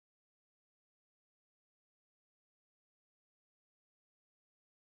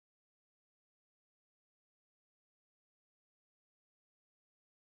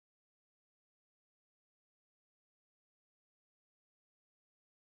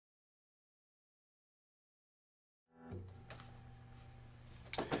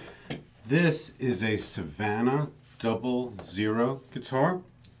This is a Savannah 00 guitar.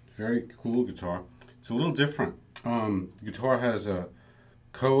 Very cool guitar. It's a little different. The guitar has a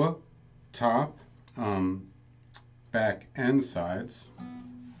koa top, back and sides.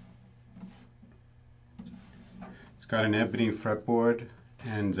 It's got an ebony fretboard,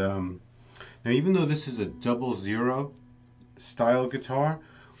 and now even though this is a 00 style guitar,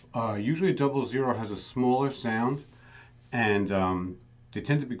 usually a 00 has a smaller sound, and they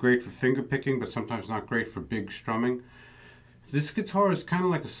tend to be great for finger picking, but sometimes not great for big strumming. This guitar is kind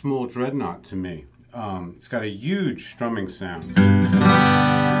of like a small dreadnought to me. It's got a huge strumming sound.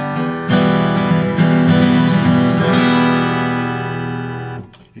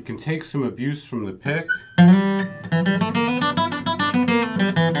 It can take some abuse from the pick.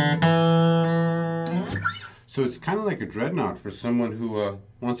 So it's kind of like a dreadnought for someone who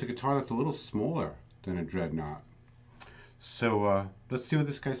wants a guitar that's a little smaller than a dreadnought. So let's see what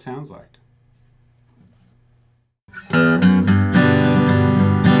this guy sounds like.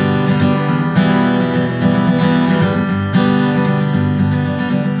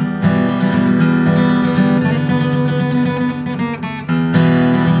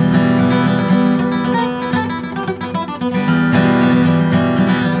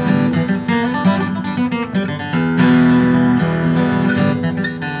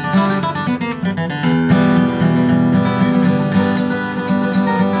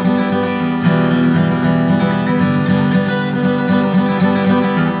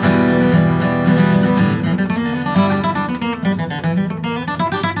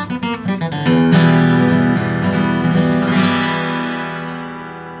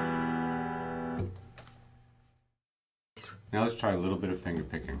 Now let's try a little bit of finger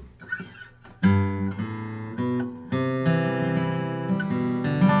picking.